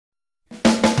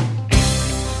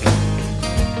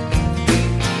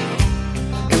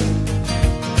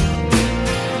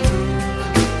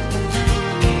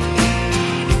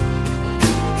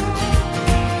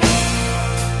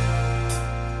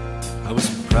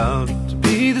proud to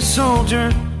be the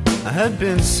soldier I had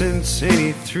been since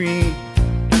 '83,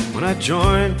 when I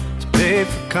joined to pay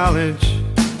for college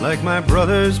like my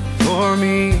brothers before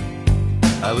me.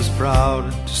 I was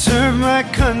proud to serve my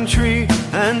country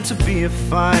and to be a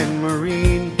fine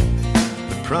Marine,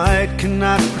 but pride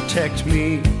cannot protect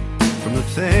me from the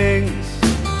things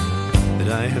that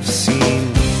I have seen.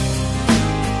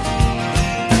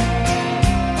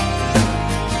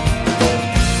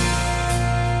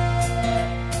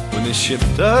 When they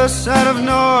shipped us out of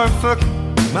Norfolk,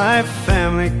 my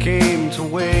family came to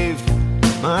wave.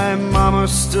 My mama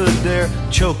stood there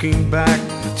choking back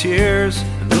the tears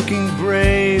and looking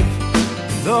brave.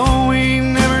 Though we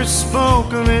never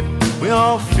spoke of it, we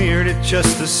all feared it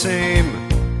just the same.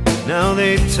 Now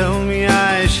they tell me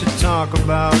I should talk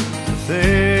about the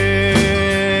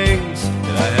things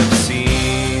that I have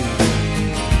seen.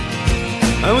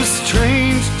 I was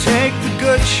trained to take the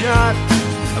good shot,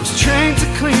 I was trained to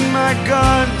clean my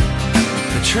gun.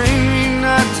 They trained me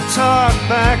not to talk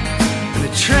back, and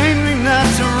they trained me not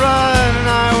to run. And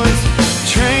I was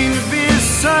trained to be as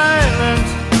silent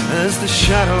as the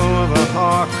shadow of a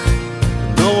hawk.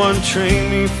 No one trained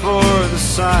me for the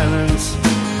silence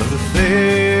of the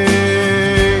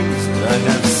things that I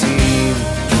have seen.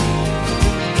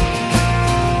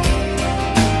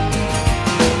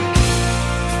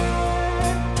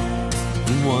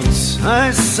 And once I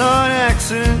saw an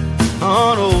accident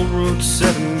on old Route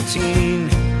 17.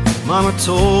 Mama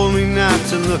told me not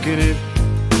to look at it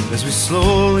as we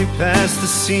slowly passed the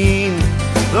scene.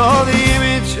 Though the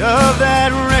image of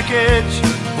that wreckage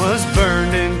was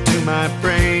burned into my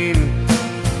brain,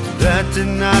 that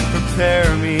did not prepare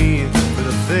me for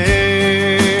the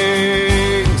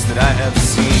things that I have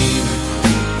seen.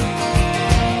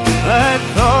 I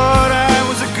thought I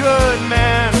was a good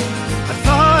man, I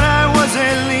thought I was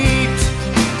elite,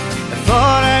 I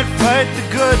thought I'd fight the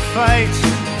good fight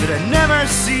that I'd never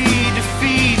see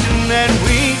defeat. And then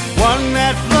we won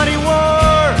that bloody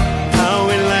war, how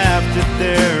we laughed at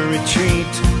their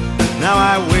retreat. Now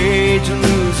I wage a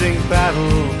losing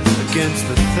battle against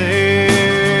the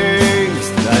things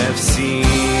that I have seen.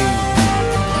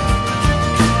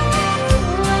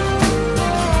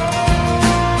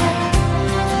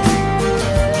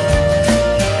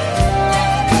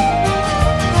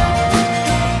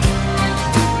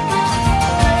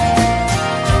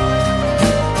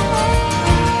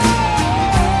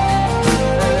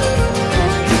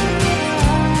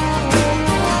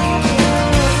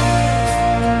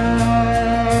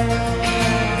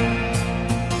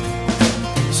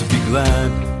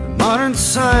 Glad modern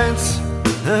science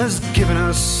has given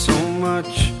us so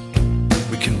much.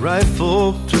 We can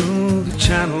rifle through the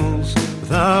channels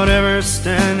without ever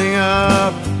standing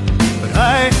up. But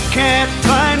I can't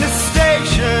find a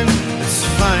station that's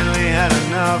finally had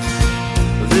enough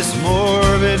of this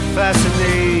morbid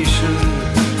fascination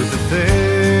with the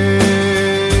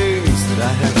things that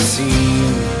I have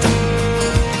seen.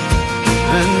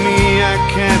 And me, I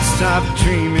can't stop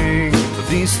dreaming of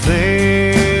these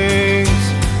things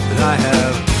that I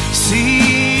have seen.